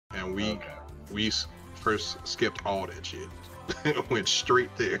and we first skipped all that shit. Went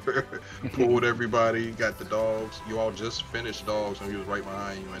straight there, pulled everybody, got the dogs. You all just finished dogs, and he was right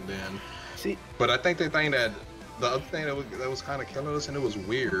behind you. And then, but I think the other thing that was kind of killing us, and it was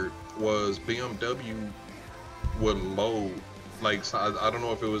weird, was BMW would load. Like, so I don't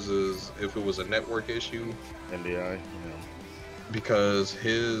know if it was a network issue. NDI, because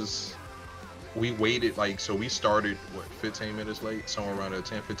we waited, like, so we started 15 minutes late, somewhere around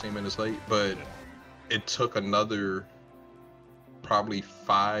 10-15 minutes late, but it took another probably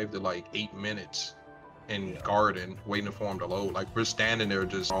 5 to like 8 minutes in garden waiting for him to load. Like, we're standing there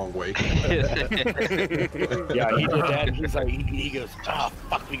just wrong way. Yeah, he did that, and he's like, he goes, oh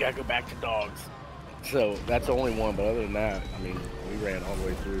fuck, we gotta go back to dogs. So that's the only one, but other than that, I mean, we ran all the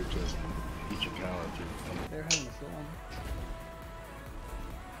way through to each encounter. They're having fun.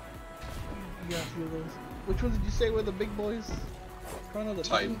 You got a few of those. Which ones did you say were the big boys? Chrono, the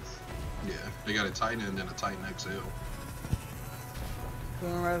Titan. Titans? Yeah, they got a Titan and then a Titan XL.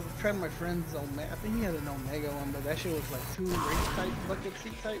 I was trying my friend's Omega. I think he had an Omega one, but that shit was like 2 race type, bucket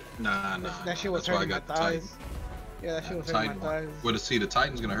seat type. Nah. That shit was hurting my thighs. Yeah, that shit was hurting my thighs. Well, see, the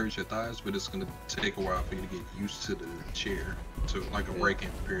Titan's gonna hurt your thighs, but it's gonna take a while for you to get used to the chair. So, like a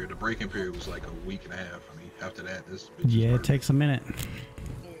break-in period. The break-in period was like a week and a half. I mean, after that, this. Yeah, it takes a minute.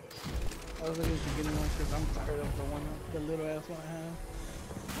 I was looking to get one because I'm tired of the little ass one I have.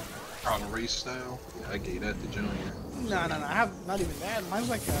 On race style? Yeah, I gave that to Junior. No, I have not even that. Mine's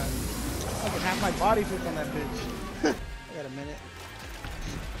like half my body fits on that bitch. I got a minute.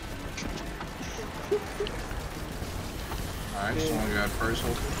 Alright, so we got first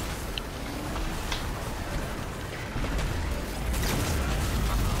open.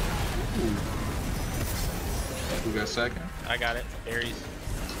 Who got second? I got it. Aries.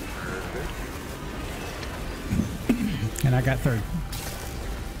 Perfect. And I got third.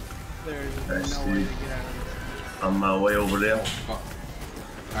 There's no way to get out of this. On my way over there. Oh,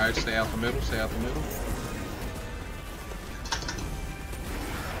 alright, stay out the middle, stay out the middle.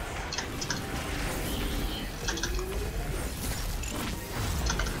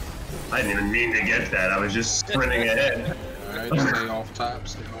 I didn't even mean to get that, I was just sprinting ahead. Alright, stay off top,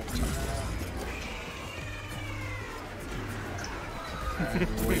 stay off top. Alright,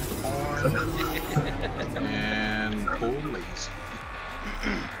 we wait for horn. And pull lazy.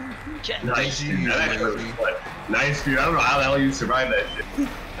 Nice, dude. Nice, dude. I don't know how the hell you survived that shit.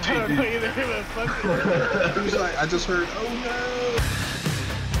 I don't know either, but fuck it. He was like, I just heard, oh no!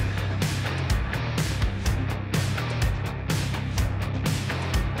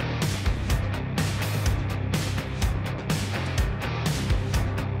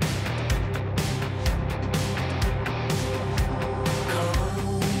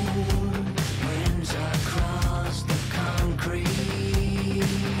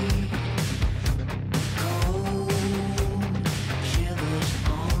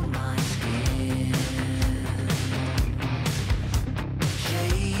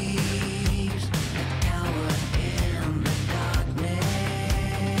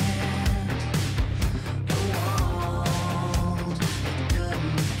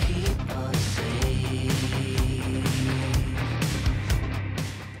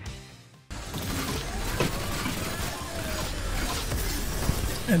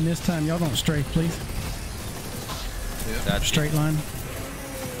 And this time, y'all don't strafe, please. Yeah. That's Straight line.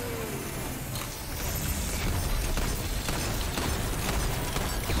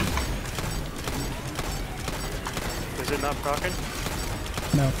 Is it not procking?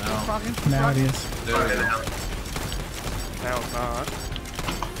 No. Now it is. There we go. Now it's not.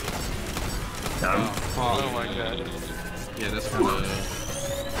 Oh my god. Yeah, that's kind of...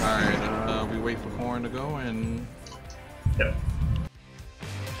 Alright, we wait for Corn to go and... Yep.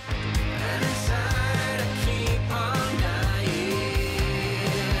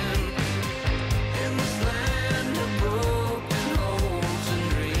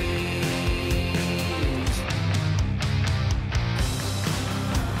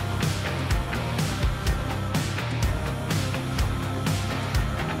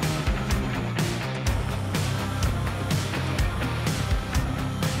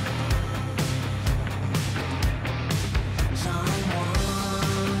 Some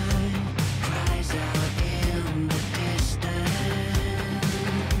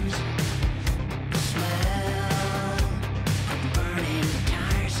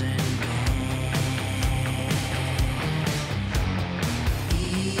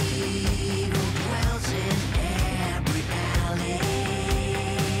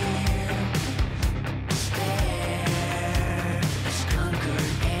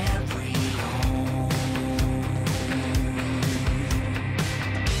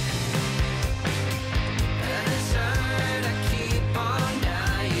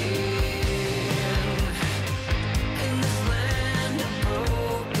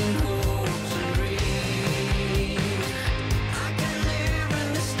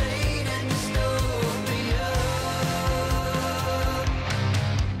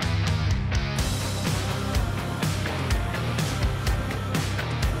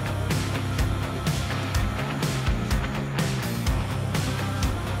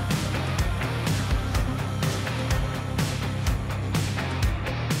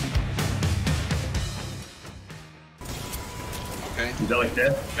Angelic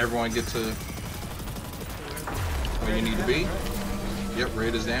death. Everyone get to where you need to be. Yep,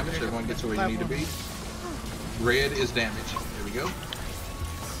 red is damaged. Everyone get to where you need to be. Red is damaged. There we go.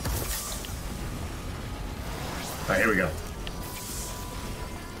 Alright, here we go.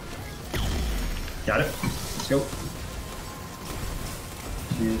 Got it. Let's go.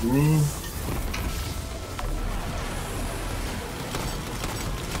 Excuse me.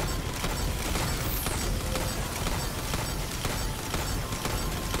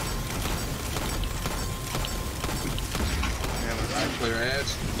 Clear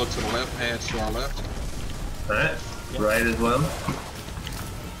ads. Look to the left. Ads to our left. Alright. Yep. Right as well.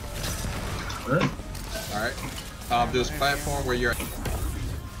 Alright. This platform where you're.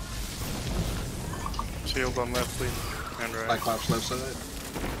 Shield on left, please. And right. Cyclops left side.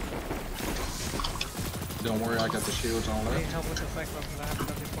 Don't worry, I got the shields on left. Need help with the Cyclops because I have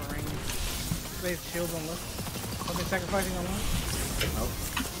nothing for range. They have shields on left. Are they sacrificing on left? Nope.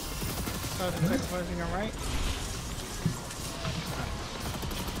 So they're sacrificing on right?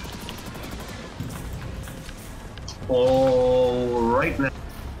 All right now.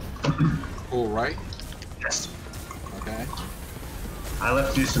 All right. Yes. Okay. I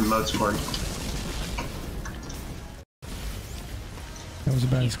left you some motes for you. That was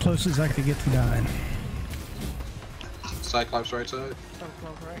about as close as I could get to dying. Cyclops right side.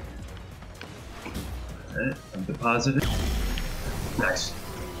 Cyclops right. Alright, I'm deposited. Nice.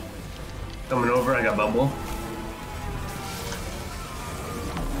 Coming over, I got bubble.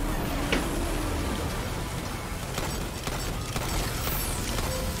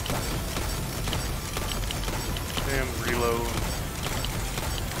 Reload.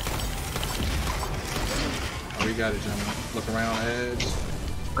 Oh, we got it, gentlemen. Look around edge.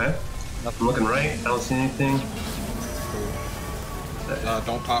 Okay. I'm looking right. I don't see anything. Cool.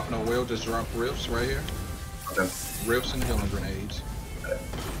 Don't pop no wheel. Just drop rips right here. Okay. Rips and healing grenades. Okay.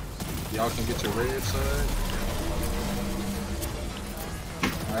 Y'all can get to red side.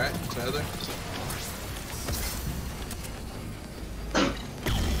 Alright, Tether.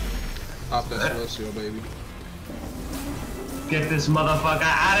 Pop that slow seal, baby. Get this motherfucker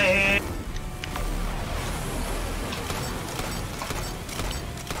out of here!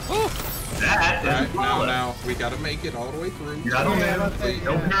 That is now we gotta make it all the way through. You gotta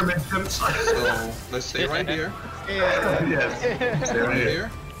no pyramid trips. So let's stay right here. Yes. Stay right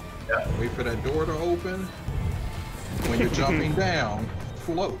here. Yeah. Wait for that door to open. When you're jumping down,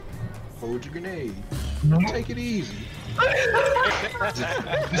 float. Hold your grenade. Take it easy.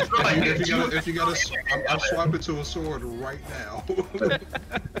 if you gotta, I'll swap it to a sword right now.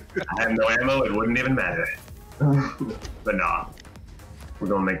 I have no ammo, it wouldn't even matter. But nah. We're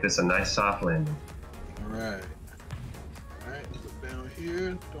gonna make this a nice soft landing. Alright. Alright, look down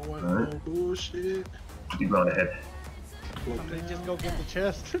here. Don't want no bullshit. Keep going ahead. Somebody just go get the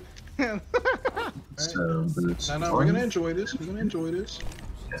chest. So, boots. No, we're gonna enjoy this. We're gonna enjoy this.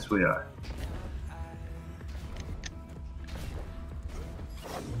 Yes, we are.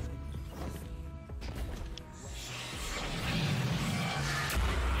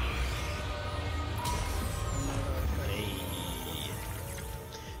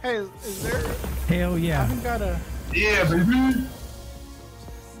 Hey, is there? Hell I yeah. haven't got a. Yeah, baby.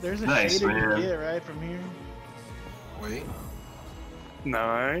 There's a Nice, shader man. you get right from here. Wait.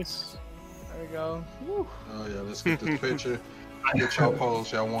 Nice. There we go. Woo. Oh yeah, let's get this picture. Get y'all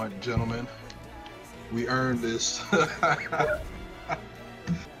pose y'all want, gentlemen. We earned this. Oh,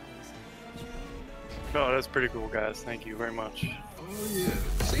 that's pretty cool, guys. Thank you very much. Oh yeah.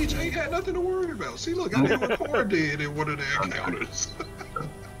 CJ ain't had nothing to worry about. See, look, I did what Core did in one of the encounters.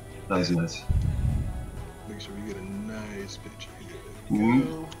 That was nice. Make sure we get a nice picture here.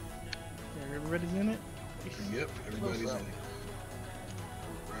 Mm-hmm. Everybody's in it. Yep, everybody's in it.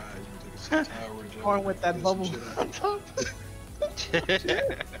 Right, you take some tower jump. Or with that get bubble some shit on top.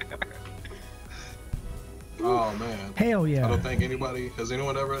 Oh man. Hell yeah. I don't think anybody, has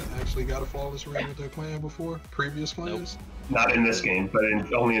anyone ever actually got a flawless raid with their clan before? Previous clans? Not in this game, but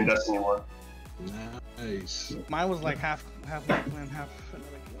only in Destiny 1. Nice. Mine was like half my clan, half another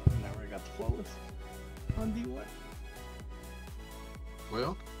clan. Never got the flawless on D1.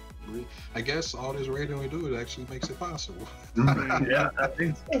 Well, I guess all this raiding we do, it actually makes it possible. Yeah, I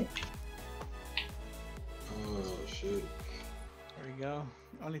think so. Oh shit. There we go.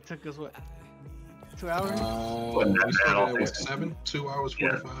 Only took us what? 2 hours? We started at what, 7? 2 hours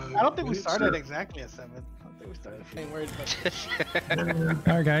 45. I don't think we started exactly at 7. I don't think we started. I ain't worried about it.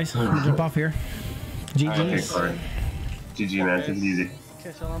 Alright guys, I'm gonna jump off here. GG's. Okay, GG man, take it easy.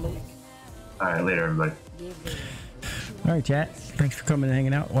 Catch y'all on the week. Alright, later everybody. Alright chat, thanks for coming and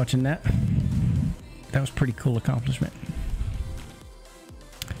hanging out, watching that. That was a pretty cool accomplishment.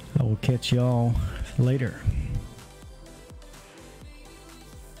 I will catch y'all later.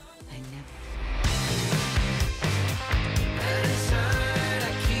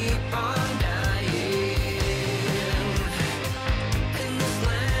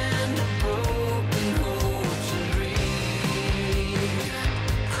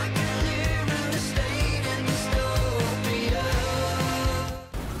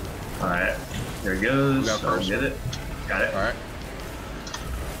 Alright, here it goes. Got first. Get it. Got it. Alright.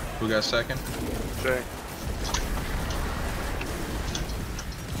 Who got second? Jay.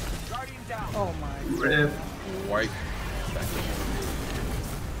 Oh my. Rip. White.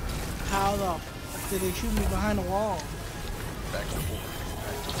 How the fuck did they shoot me behind the wall? Back to four.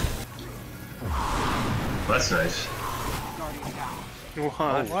 That's nice.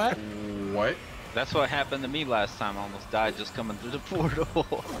 What? What? What? That's what happened to me last time. I almost died just coming through the portal.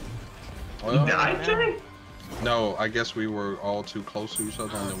 You died, Jay? No, I guess we were all too close to each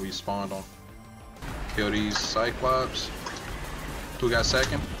other and then we spawned on. Kill these Cyclops. Who got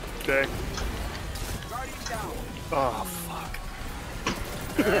second? Jay. Oh, fuck.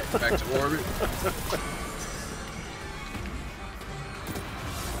 Alright, back to orbit.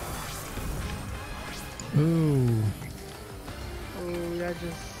 Ooh. Oh, that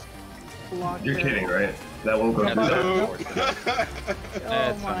just blocked. You're that. kidding, right? That won't go through that. Oh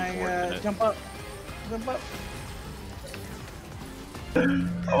That's my god. unfortunate. Jump up. Jump up.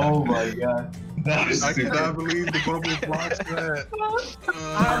 Oh my god. That was I stupid. cannot believe the bubble blocks that.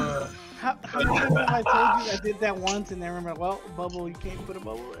 How many times have I told you I did that once and then remember, well, bubble, you can't put a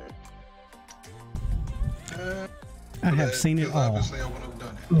bubble there. I have seen it all. Obviously, I would have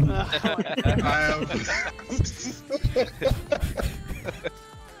done it. I have.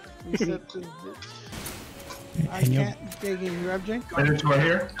 Reset this bitch. I And you'll- can't dig in your object. Minotaur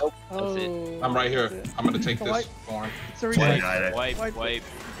here? Oh, I'm right here. shit. I'm gonna take The this white- for him. It's a Jay reset. got it. Wipe.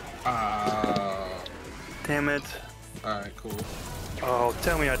 Damn it. Alright, cool. Oh,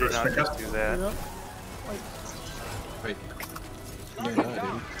 tell me I did not just do that. Yep. Wait.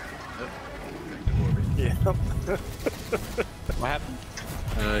 Yeah. What happened?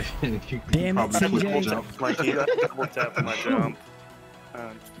 Damn it, Double CJ. jump. My double tap on my jump.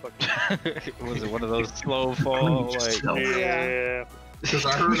 Was it one of those slow fall? Like, Yeah. Because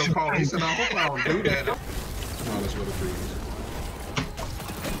I heard him call. He said, I hope I don't do that. No, that's what it is.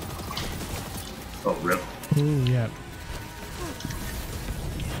 Oh, rip. Ooh, yeah.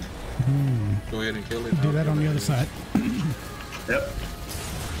 Go ahead and kill it. Do that on the other side. Yep.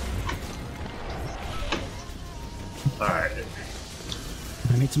 Alright.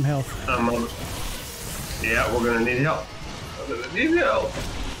 I need some health. Yeah, we're gonna need help. We're gonna need help.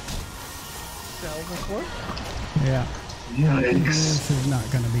 Yeah. Yikes. This is not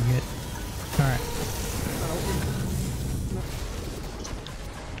gonna be good. Alright.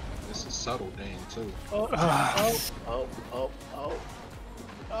 This is subtle, dang, too.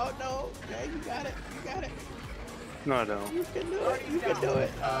 Oh no. Yeah, you got it. You got it. No, I don't. You can do it. You can do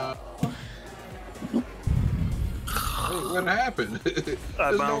it. What happened?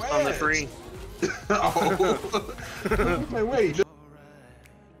 I bounced on the free. Oh. Wait.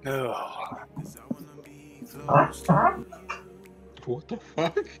 No. What the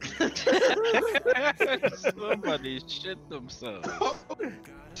fuck? somebody shit themselves.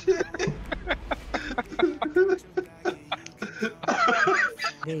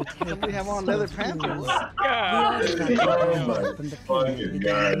 Somebody have on leather pants or what? Oh my fucking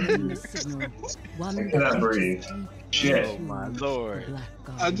god. I cannot breathe. Shit. Oh my lord.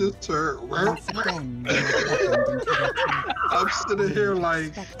 I just heard. I'm sitting here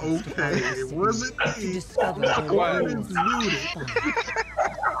like, okay, it wasn't me. Why is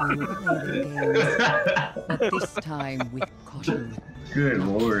But this time with caution. Good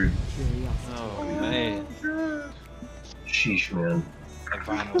lord. Oh man. Sheesh, man. The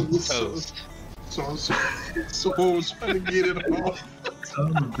vinyl toast. So I was trying to get it off,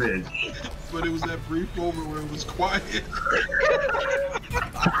 Son of a bitch. but it was that brief moment where it was quiet.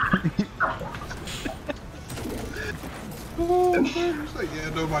 Oh, man. It's like, yeah,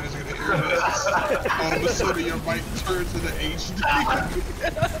 nobody's gonna hear this. All of a sudden, your mic turns into HD.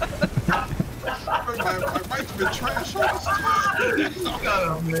 my mic's been trash all this time.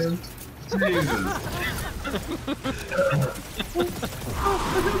 Oh, man. Jesus.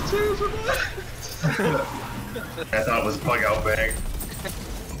 I thought it was a plug out bag.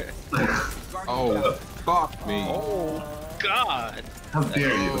 Oh, fuck me. Oh god. How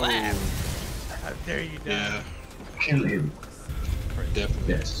dare you? How dare you, Yeah, Kill him.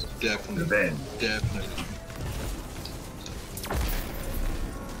 definitely. Yes. Definitely. The bed. Definitely.